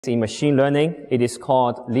In machine learning, it is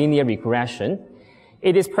called linear regression.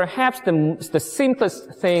 It is perhaps the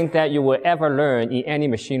simplest thing that you will ever learn in any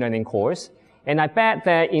machine learning course. And I bet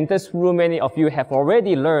that in this room, many of you have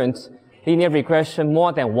already learned linear regression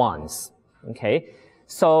more than once. Okay?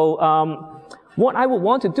 So, what I would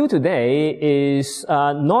want to do today is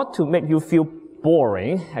not to make you feel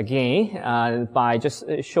boring again by just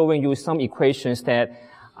showing you some equations that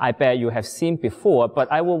I bet you have seen before,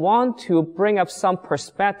 but I will want to bring up some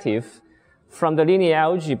perspective from the linear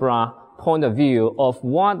algebra point of view of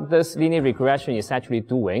what this linear regression is actually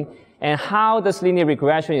doing and how this linear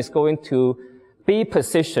regression is going to be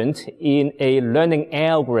positioned in a learning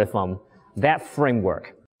algorithm, that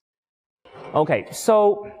framework. Okay,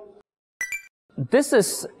 so this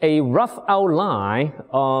is a rough outline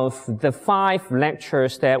of the 5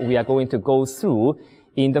 lectures that we are going to go through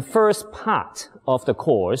in the first part of the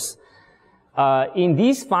course. In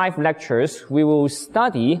these 5 lectures, we will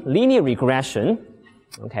study linear regression,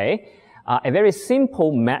 okay, a very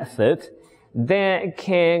simple method that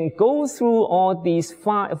can go through all these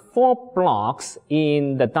 4 blocks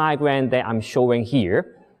in the diagram that I'm showing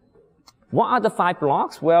here. What are the 5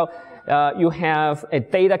 blocks? Well, you have a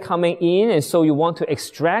data coming in, and so you want to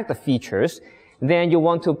extract the features. Then you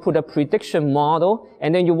want to put a prediction model,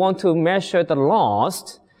 and then you want to measure the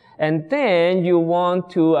loss, and then you want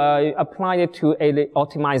to apply it to an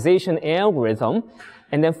optimization algorithm,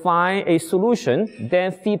 and then find a solution,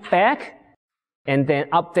 then feedback, and then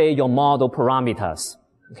update your model parameters.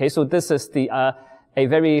 Okay, so this is the a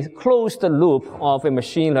very closed loop of a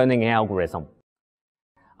machine learning algorithm.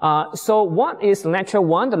 So what is lecture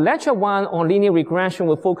 1? The lecture 1 on linear regression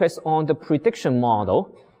will focus on the prediction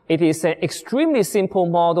model. It is an extremely simple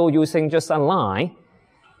model using just a line.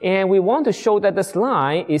 And we want to show that this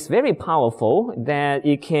line is very powerful, that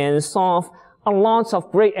it can solve a lot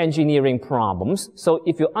of great engineering problems. So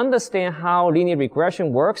if you understand how linear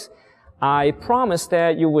regression works, I promise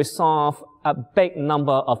that you will solve a big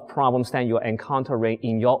number of problems that you're encountering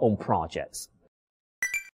in your own projects.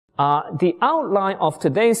 The outline of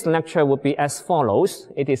today's lecture will be as follows.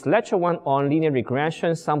 It is lecture 1 on linear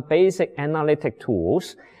regression, some basic analytic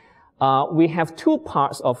tools. We have 2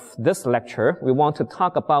 parts of this lecture. We want to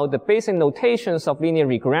talk about the basic notations of linear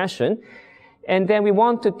regression, and then we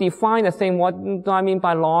want to define the thing, what do I mean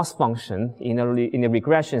by loss function in a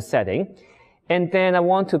regression setting. And then I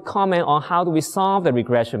want to comment on how do we solve the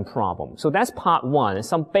regression problem. So that's part 1,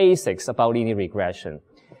 some basics about linear regression.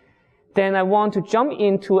 Then I want to jump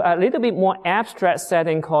into a little bit more abstract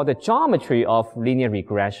setting called the geometry of linear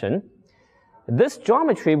regression. This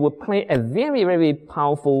geometry will play a very, very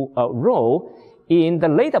powerful role in the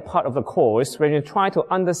later part of the course when you try to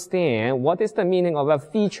understand what is the meaning of a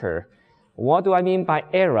feature. What do I mean by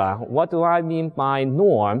error? What do I mean by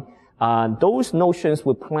norm? Those notions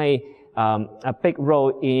will play a big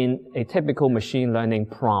role in a typical machine learning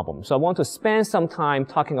problem. So I want to spend some time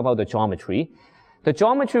talking about the geometry. The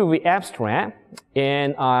geometry will be abstract,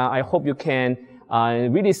 and I hope you can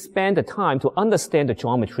really spend the time to understand the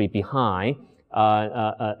geometry behind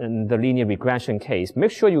the linear regression case.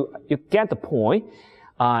 Make sure you get the point,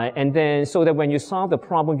 and then so that when you solve the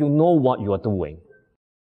problem, you know what you are doing.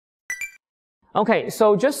 Okay,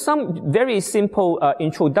 so just some very simple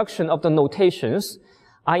introduction of the notations.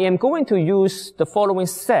 I am going to use the following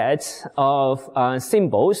set of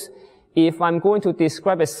symbols. If I'm going to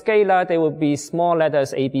describe a scalar, they will be small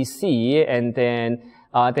letters A, B, C, and then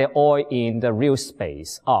they're all in the real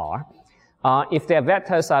space, R. If they're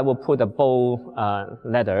vectors, I will put the bold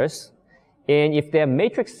letters. And if they're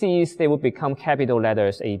matrices, they will become capital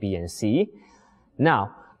letters A, B, and C.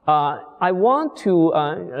 Now, I want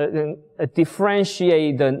to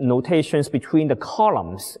differentiate the notations between the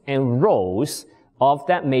columns and rows of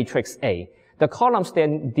that matrix A. The columns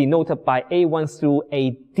then denoted by A1 through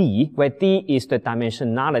AD, where D is the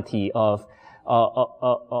dimensionality of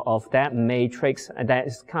that matrix. That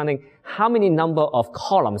is counting how many number of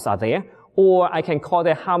columns are there, or I can call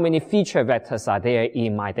it how many feature vectors are there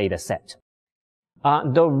in my data set.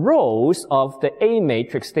 The rows of the A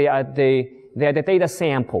matrix, they are the data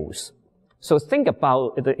samples. So think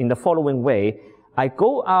about it in the following way. I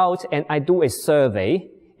go out and I do a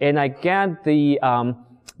survey, and I get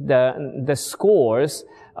the scores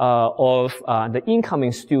of the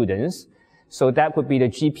incoming students. So that could be the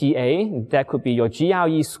GPA, that could be your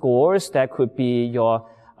GRE scores, that could be your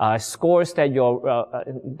scores that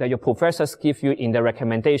your professors give you in the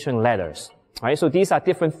recommendation letters. Right? So these are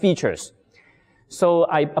different features. So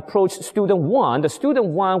I approach student 1. The student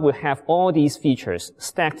 1 will have all these features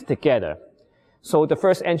stacked together. So the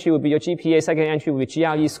first entry will be your GPA, second entry will be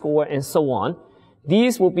GRE score, and so on.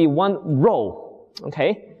 These will be one row,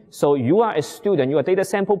 okay? So you are a student, you are a data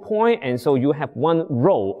sample point, and so you have one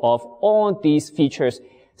row of all these features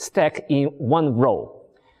stacked in one row.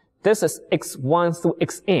 This is x1 through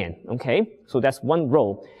xn, okay? So that's one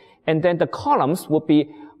row. And then the columns will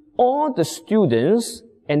be all the students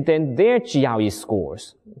and then their GRE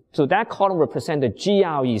scores. So that column represents the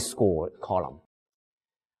GRE score column.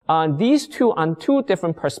 These two are two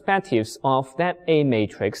different perspectives of that A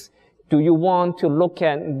matrix. Do you want to look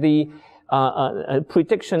at the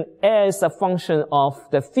prediction as a function of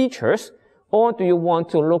the features, or do you want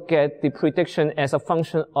to look at the prediction as a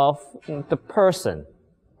function of the person?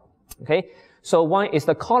 Okay, so one is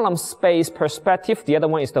the column space perspective, the other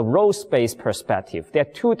one is the row space perspective. They're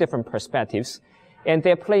two different perspectives, and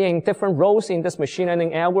they're playing different roles in this machine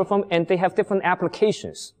learning algorithm, and they have different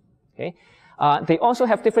applications. Okay, they also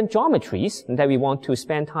have different geometries that we want to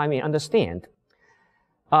spend time and understand.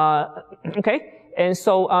 Okay. And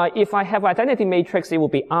so, if I have identity matrix, it will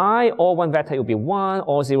be I, all one vector, it will be 1,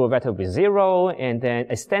 all zero vector will be 0, and then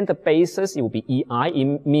a standard basis, it will be EI.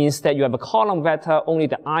 It means that you have a column vector, only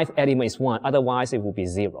the ith element is 1, otherwise it will be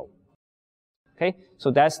 0. Okay?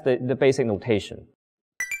 So that's the basic notation.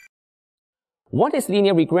 What is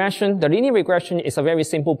linear regression? The linear regression is a very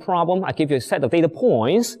simple problem. I give you a set of data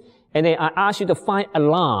points, and then I ask you to find a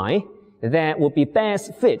line that will be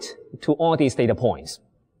best fit to all these data points.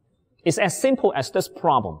 It's as simple as this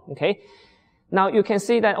problem, okay? Now you can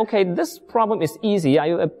see that, okay, this problem is easy.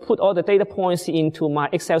 I put all the data points into my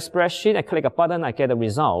Excel spreadsheet. I click a button, I get a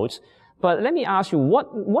result. But let me ask you,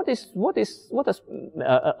 what does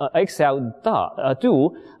Excel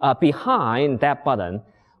do behind that button?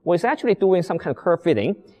 Well, it's actually doing some kind of curve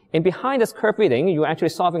fitting. And behind this curve fitting, you're actually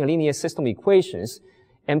solving a linear system equations.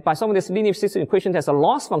 And by solving this linear system equation, there's a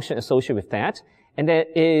loss function associated with that. And there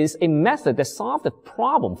is a method that solves the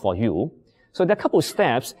problem for you. So there are a couple of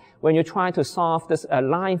steps when you're trying to solve this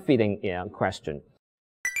line fitting question.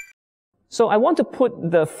 So I want to put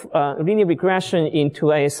the linear regression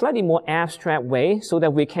into a slightly more abstract way so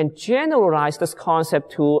that we can generalize this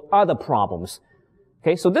concept to other problems.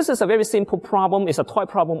 Okay, so this is a very simple problem. It's a toy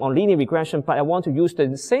problem on linear regression, but I want to use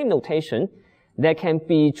the same notation that can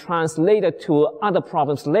be translated to other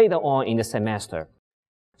problems later on in the semester.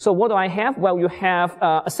 So what do I have? Well, you have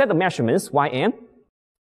a set of measurements, yn.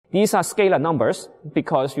 These are scalar numbers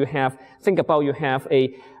because you have, think about you have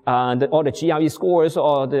all the GRE scores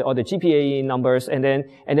or the GPA numbers, and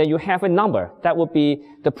then you have a number. That would be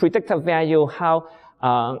the predicted value, how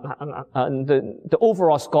the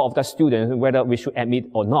overall score of the student, whether we should admit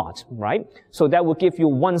or not, right? So that will give you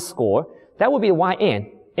one score. That would be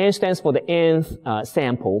yn. N stands for the nth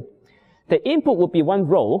sample. The input would be one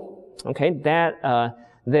row, okay, that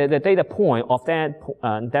the data point of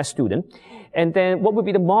that student. And then what would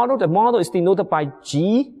be the model? The model is denoted by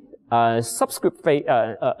G subscript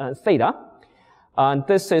theta.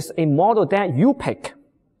 This is a model that you pick.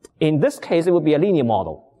 In this case, it would be a linear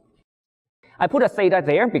model. I put a theta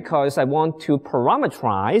there because I want to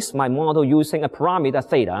parameterize my model using a parameter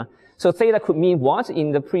theta. So theta could mean what?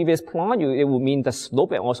 In the previous plot, it would mean the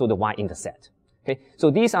slope and also the y-intercept. Okay,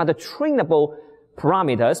 so these are the trainable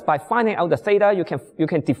parameters. By finding out the theta, you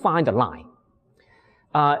can define the line.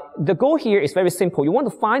 The goal here is very simple. You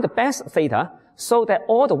want to find the best theta so that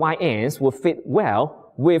all the YNs will fit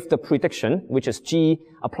well with the prediction, which is G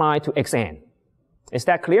applied to XN. Is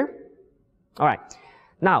that clear? All right.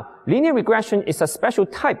 Now, linear regression is a special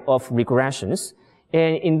type of regressions.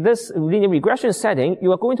 And in this linear regression setting,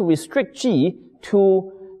 you are going to restrict G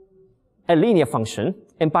to a linear function.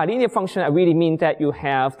 And by linear function, I really mean that you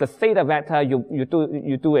have the theta vector, you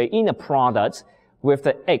do an inner product with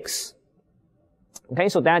the X. Okay,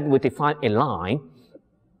 so that will define a line.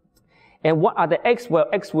 And what are the X? Well,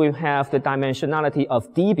 X will have the dimensionality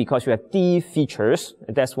of D because you have D features.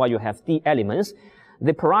 That's why you have D elements.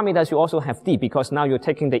 The parameters, you also have D because now you're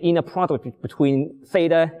taking the inner product between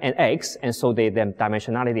theta and X, and so the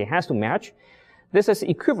dimensionality has to match. This is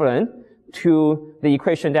equivalent to the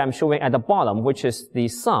equation that I'm showing at the bottom, which is the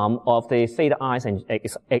sum of the theta i's and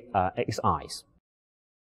x i's.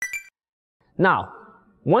 Now,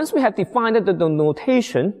 once we have defined the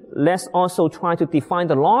notation, let's also try to define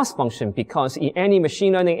the loss function, because in any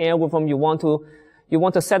machine learning algorithm, you want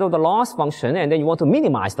to settle the loss function, and then you want to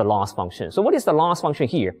minimize the loss function. So what is the loss function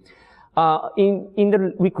here? In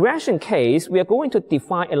the regression case, we are going to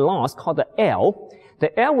define a loss called the L.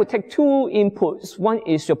 The L will take two inputs. One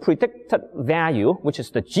is your predicted value, which is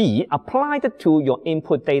the G, applied to your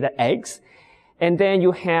input data X. And then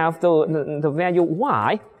you have the value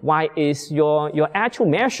Y. Y is your actual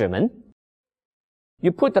measurement.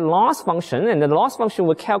 You put the loss function, and the loss function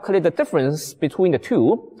will calculate the difference between the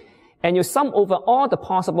two. and you sum over all the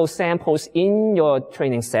possible samples in your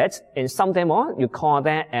training set and sum them all, you call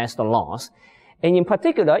that as the loss. And in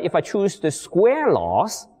particular, if I choose the square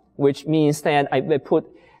loss, which means that I will put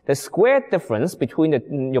the square difference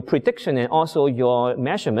between your prediction and also your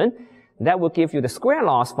measurement, that will give you the square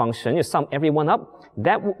loss function. You sum everyone up.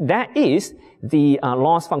 That is the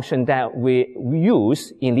loss function that we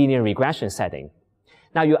use in linear regression setting.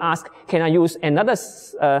 Now you ask, can I use another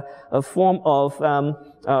form of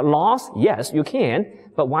loss? Yes, you can.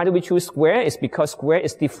 But why do we choose square? It's because square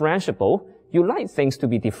is differentiable. You like things to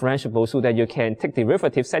be differentiable so that you can take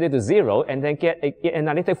derivative, set it to 0, and then get an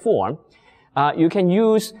analytic form. You can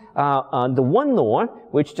use the 1 norm,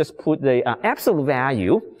 which just put the absolute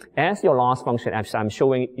value as your loss function, as I'm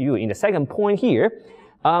showing you in the second point here.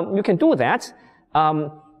 You can do that,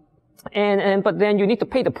 but then you need to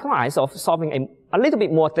pay the price of solving a little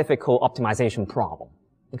bit more difficult optimization problem.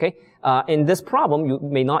 Okay, in this problem, you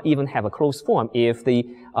may not even have a closed form if the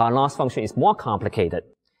loss function is more complicated.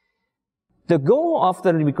 The goal of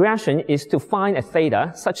the regression is to find a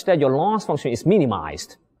theta such that your loss function is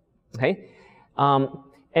minimized. Okay.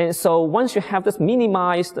 And so once you have this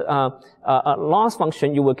minimized loss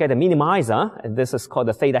function, you will get a minimizer, and this is called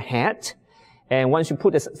the theta hat. And once you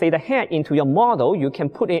put this theta hat into your model, you can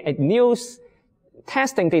put in a new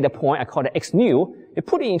testing data point, I call it x new. You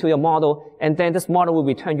put it into your model, and then this model will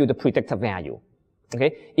return you the predicted value.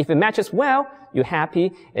 Okay? If it matches well, you're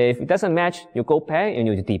happy. If it doesn't match, you go back and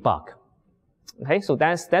you debug. Okay? So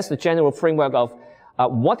that's the general framework of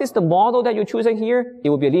what is the model that you're choosing here? It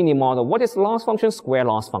will be a linear model. What is loss function? Square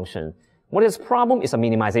loss function. What is problem? It's a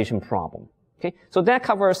minimization problem. Okay? So that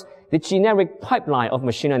covers the generic pipeline of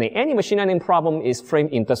machine learning. Any machine learning problem is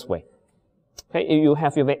framed in this way. Okay? You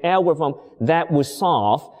have your algorithm that will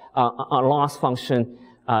solve a loss function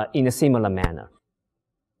in a similar manner.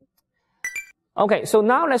 Okay, so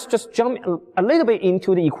now let's just jump a little bit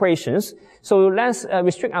into the equations. So let's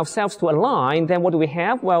restrict ourselves to a line. Then what do we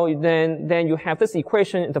have? Well, then you have this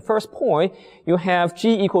equation in the first point. You have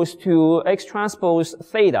G equals to X transpose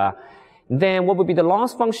theta. Then what would be the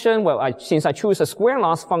loss function? Well, since I choose a square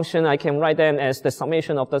loss function, I can write them as the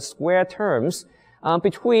summation of the square terms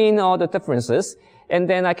between all the differences. And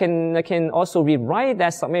then I can also rewrite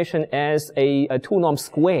that summation as a 2 norm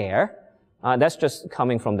square. That's just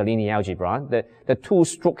coming from the linear algebra. The 2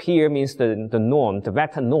 stroke here means the norm, the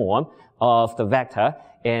vector norm of the vector,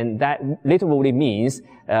 and that literally means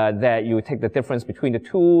that you take the difference between the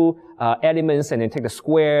 2 elements and then take the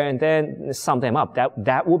square and then sum them up.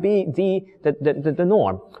 That will be the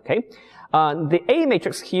norm. Okay. The A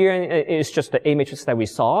matrix here is just the A matrix that we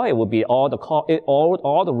saw. It will be all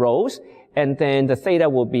the rows, and then the theta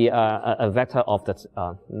will be a vector of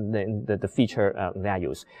the feature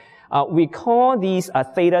values. We call these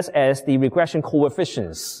thetas as the regression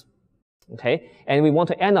coefficients. Okay, and we want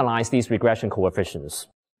to analyze these regression coefficients.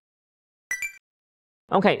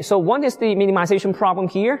 Okay, so what is the minimization problem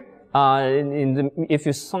here? If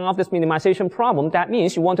you solve this minimization problem, that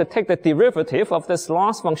means you want to take the derivative of this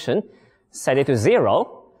loss function, set it to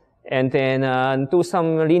 0, and then do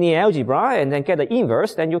some linear algebra, and then get the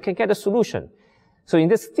inverse, then you can get a solution. So in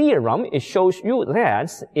this theorem, it shows you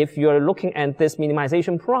that if you're looking at this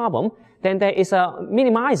minimization problem, then there is a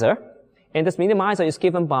minimizer, and this minimizer is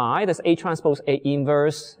given by this A transpose A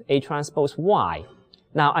inverse A transpose Y.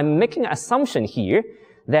 Now, I'm making an assumption here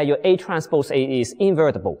that your A transpose A is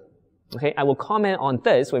invertible. Okay, I will comment on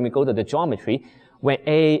this when we go to the geometry. When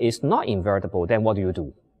A is not invertible, then what do you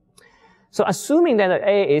do? So assuming that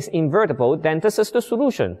A is invertible, then this is the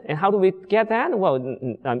solution. And how do we get that? Well,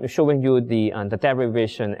 I'm showing you the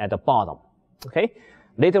derivation at the bottom. Okay?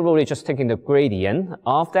 Literally just taking the gradient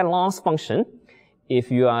of that loss function. If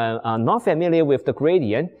you are not familiar with the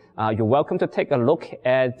gradient, you're welcome to take a look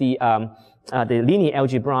at the linear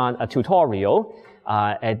algebra tutorial.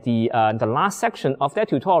 At the last section of that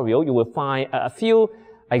tutorial, you will find a few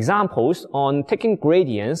examples on taking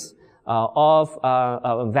gradients of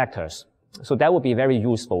vectors. So that will be very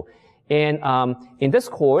useful. And in this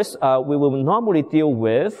course, we will normally deal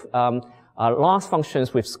with loss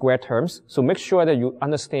functions with square terms. So make sure that you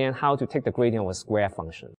understand how to take the gradient of a square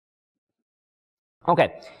function.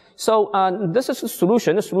 Okay, so this is the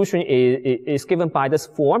solution. The solution is given by this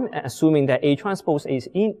form, assuming that A transpose is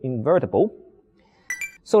invertible.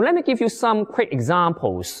 So let me give you some quick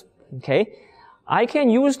examples. Okay. I can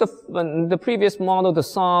use the previous model to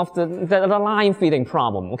solve the line fitting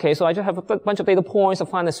problem. Okay, so I just have a bunch of data points to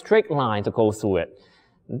find a straight line to go through it.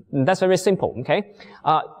 That's very simple, okay?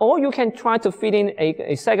 Or you can try to fit in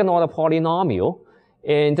a second order polynomial.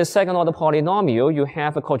 In the second order polynomial, you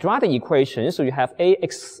have a quadratic equation, so you have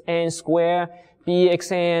axn squared B,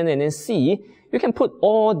 xn, and then C, you can put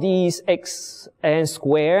all these xn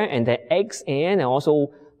square and then xn and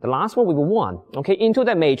also the last one will be 1, okay, into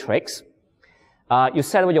that matrix. You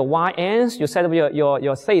set up your yn's, you set up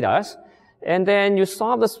your thetas, and then you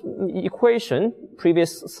solve this equation.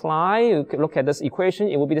 Previous slide, you can look at this equation,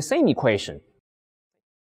 it will be the same equation.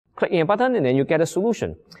 Click a button and then you get a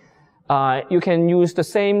solution. You can use the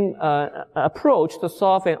same approach to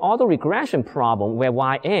solve an auto-regression problem where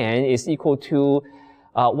yn is equal to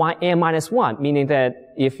yn minus 1, meaning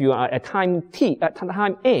that if you are at time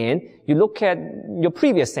n, you look at your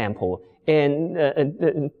previous sample and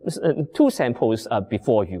 2 samples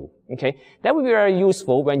before you. Okay, that would be very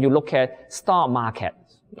useful when you look at stock market.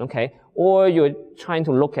 Okay, or you're trying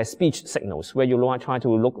to look at speech signals where you are trying to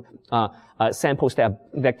look samples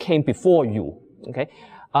that came before you. Okay.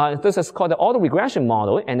 This is called the auto-regression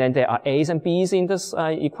model, and then there are A's and B's in this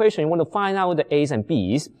equation. You want to find out the A's and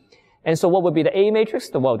B's. And so what would be the A matrix?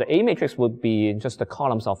 Well, the A matrix would be just the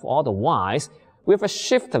columns of all the Y's with a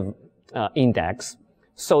shift index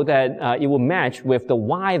so that it will match with the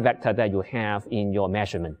Y vector that you have in your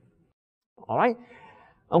measurement. All right?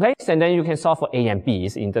 Okay, so then you can solve for A and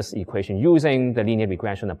B's in this equation using the linear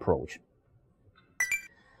regression approach.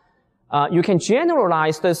 You can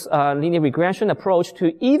generalize this linear regression approach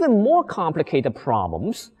to even more complicated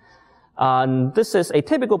problems. This is a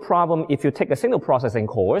typical problem if you take a signal processing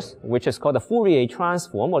course, which is called the Fourier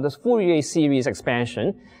transform or the Fourier series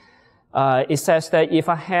expansion. It says that if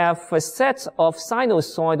I have a set of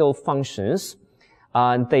sinusoidal functions,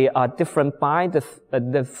 they are different by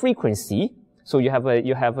the frequency. So you have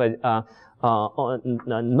a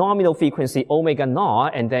nominal frequency omega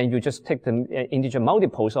naught, and then you just take the integer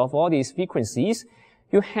multiples of all these frequencies.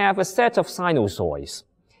 You have a set of sinusoids.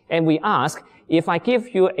 And we ask, if I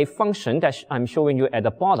give you a function that I'm showing you at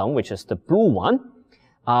the bottom, which is the blue one,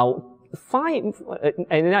 and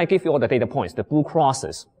then I give you all the data points, the blue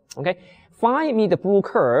crosses. Okay? Find me the blue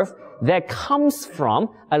curve that comes from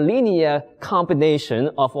a linear combination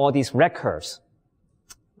of all these red curves.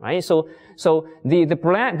 Right? So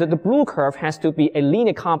the blue curve has to be a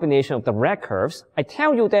linear combination of the red curves. I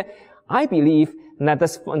tell you that I believe that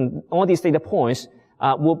all these data points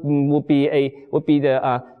would be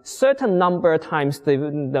the certain number times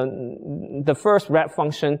the first red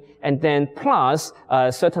function, and then plus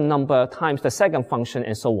a certain number times the second function,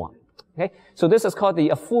 and so on. Okay, so this is called the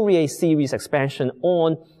Fourier series expansion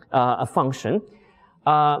on a function,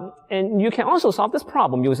 and you can also solve this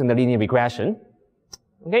problem using the linear regression.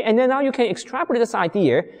 Okay, and then now you can extrapolate this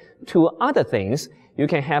idea to other things. You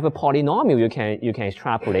can have a polynomial you can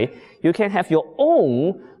extrapolate. You can have your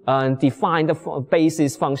own define the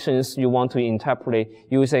basis functions you want to interpolate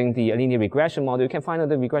using the linear regression model. You can find out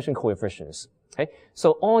the regression coefficients. Okay,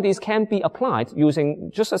 so all these can be applied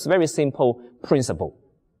using just a very simple principle.